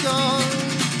ones gone.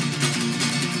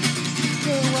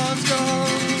 Good ones gone.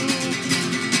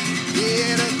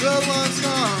 Yeah, the good ones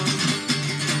gone.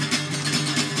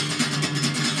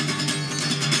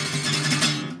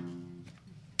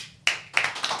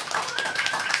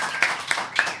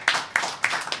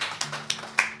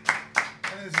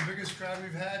 That is the biggest crowd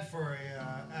we've had for a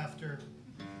after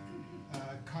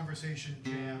conversation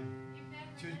jam. You've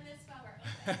never been this far.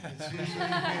 It's usually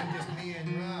been just me and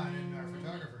Ron and our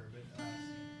photographer. But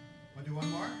want to do one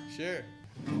more? Sure.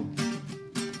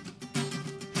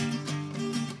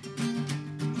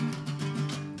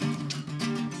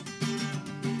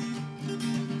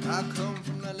 I come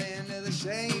from the land of the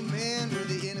shame man, where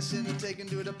the innocent are taken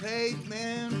to the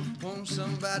pavement. Won't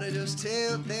somebody just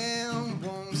tell them?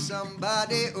 Won't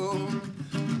somebody, oh,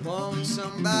 won't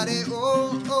somebody,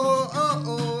 oh, oh, oh,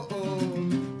 oh, oh,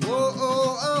 oh,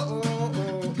 oh, oh, oh,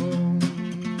 oh.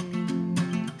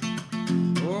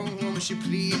 Oh, won't you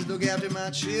please look after my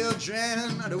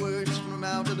children? Are the words from the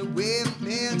mouth of the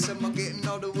women. Some are getting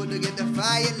all the wood to get the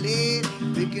fire lit,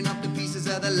 picking up the pieces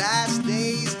of the last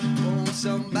days. Oh,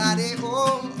 somebody,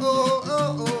 oh, oh,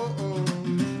 oh, oh, oh,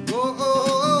 oh, oh,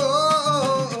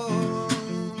 oh,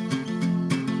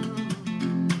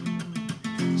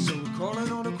 oh. So we're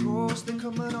calling on the cross, they're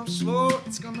coming up slow.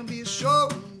 It's gonna be a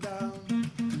showdown.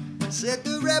 Said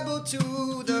the rebel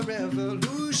to the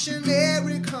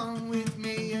revolutionary, come with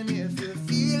me. And if you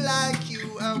feel like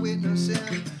you are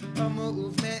witnessing a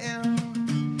movement,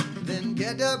 then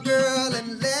get up, girl,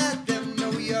 and let them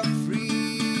know you're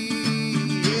free.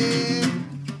 Yeah.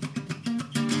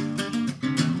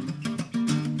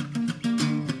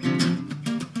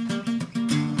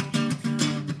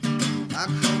 I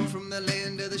come from the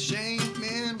land of the shame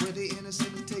man, where the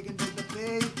innocent is taken to the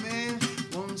pavement.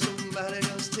 Won't somebody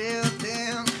just tell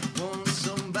them? Won't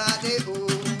somebody, oh,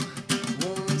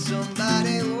 won't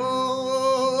somebody, oh,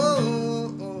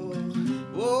 oh,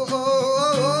 oh, oh,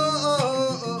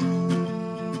 oh,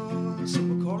 oh. So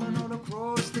we're calling on the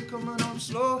cross, they're coming up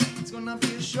slow. It's gonna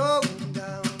be a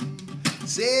showdown.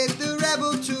 Said the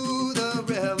rebel to the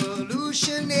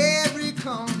revolutionary,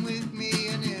 come with me.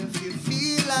 And if you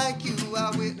feel like you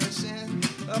are witnessing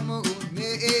a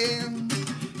movement,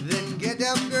 then get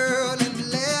up, girl,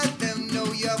 and let them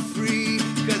know you're free.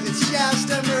 Cause it's just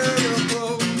a murder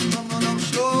blow. Come on up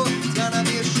slow, it's gonna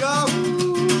be a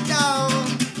showdown.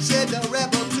 Said the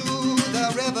rebel to the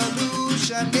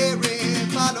revolutionary,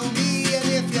 follow me. And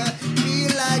if you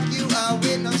feel like you are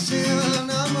witnessing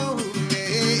a movement,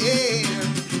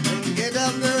 then get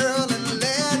up, girl, and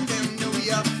let them know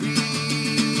you're free.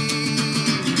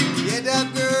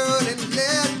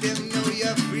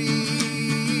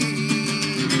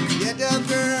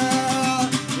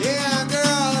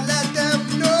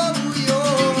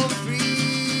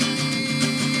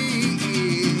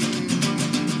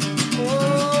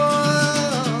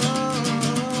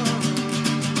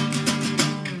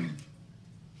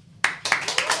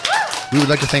 would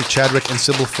like to thank Chadwick and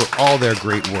Sybil for all their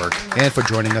great work and for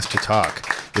joining us to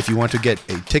talk. If you want to get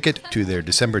a ticket to their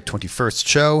December 21st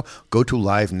show, go to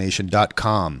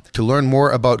livenation.com. To learn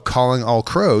more about Calling All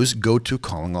Crows, go to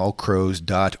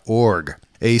callingallcrows.org.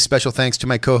 A special thanks to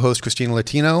my co-host, Christina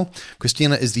Latino.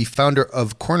 Christina is the founder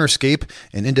of Cornerscape,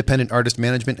 an independent artist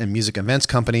management and music events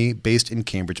company based in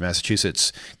Cambridge,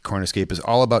 Massachusetts. Cornerscape is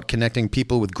all about connecting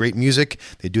people with great music.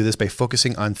 They do this by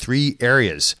focusing on 3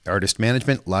 areas: artist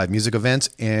management, live music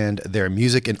events, and their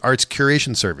music and arts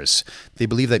curation service. They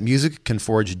believe that music can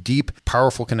forge deep,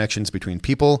 powerful connections between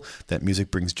people, that music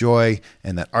brings joy,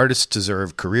 and that artists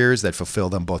deserve careers that fulfill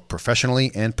them both professionally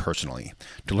and personally.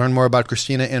 To learn more about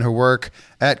Christina and her work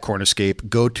at Cornerscape,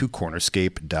 go to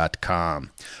cornerscape.com.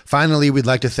 Finally, we'd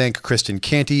like to thank Kristen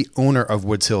Canty, owner of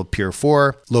Woods Hill Pier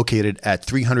 4, located at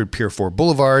 300 Pier 4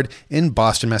 Boulevard in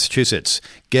Boston, Massachusetts.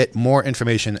 Get more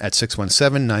information at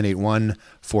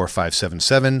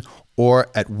 617-981-4577 or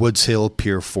at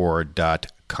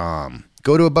woodshillpier4.com.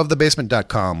 Go to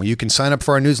abovethebasement.com, where you can sign up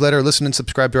for our newsletter, listen and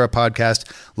subscribe to our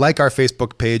podcast, like our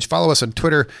Facebook page, follow us on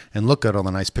Twitter, and look at all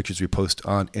the nice pictures we post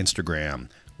on Instagram.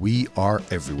 We are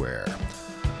everywhere.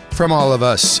 From all of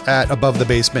us at Above the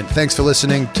Basement, thanks for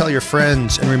listening. Tell your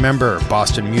friends, and remember,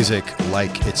 Boston music,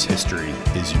 like its history,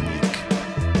 is unique.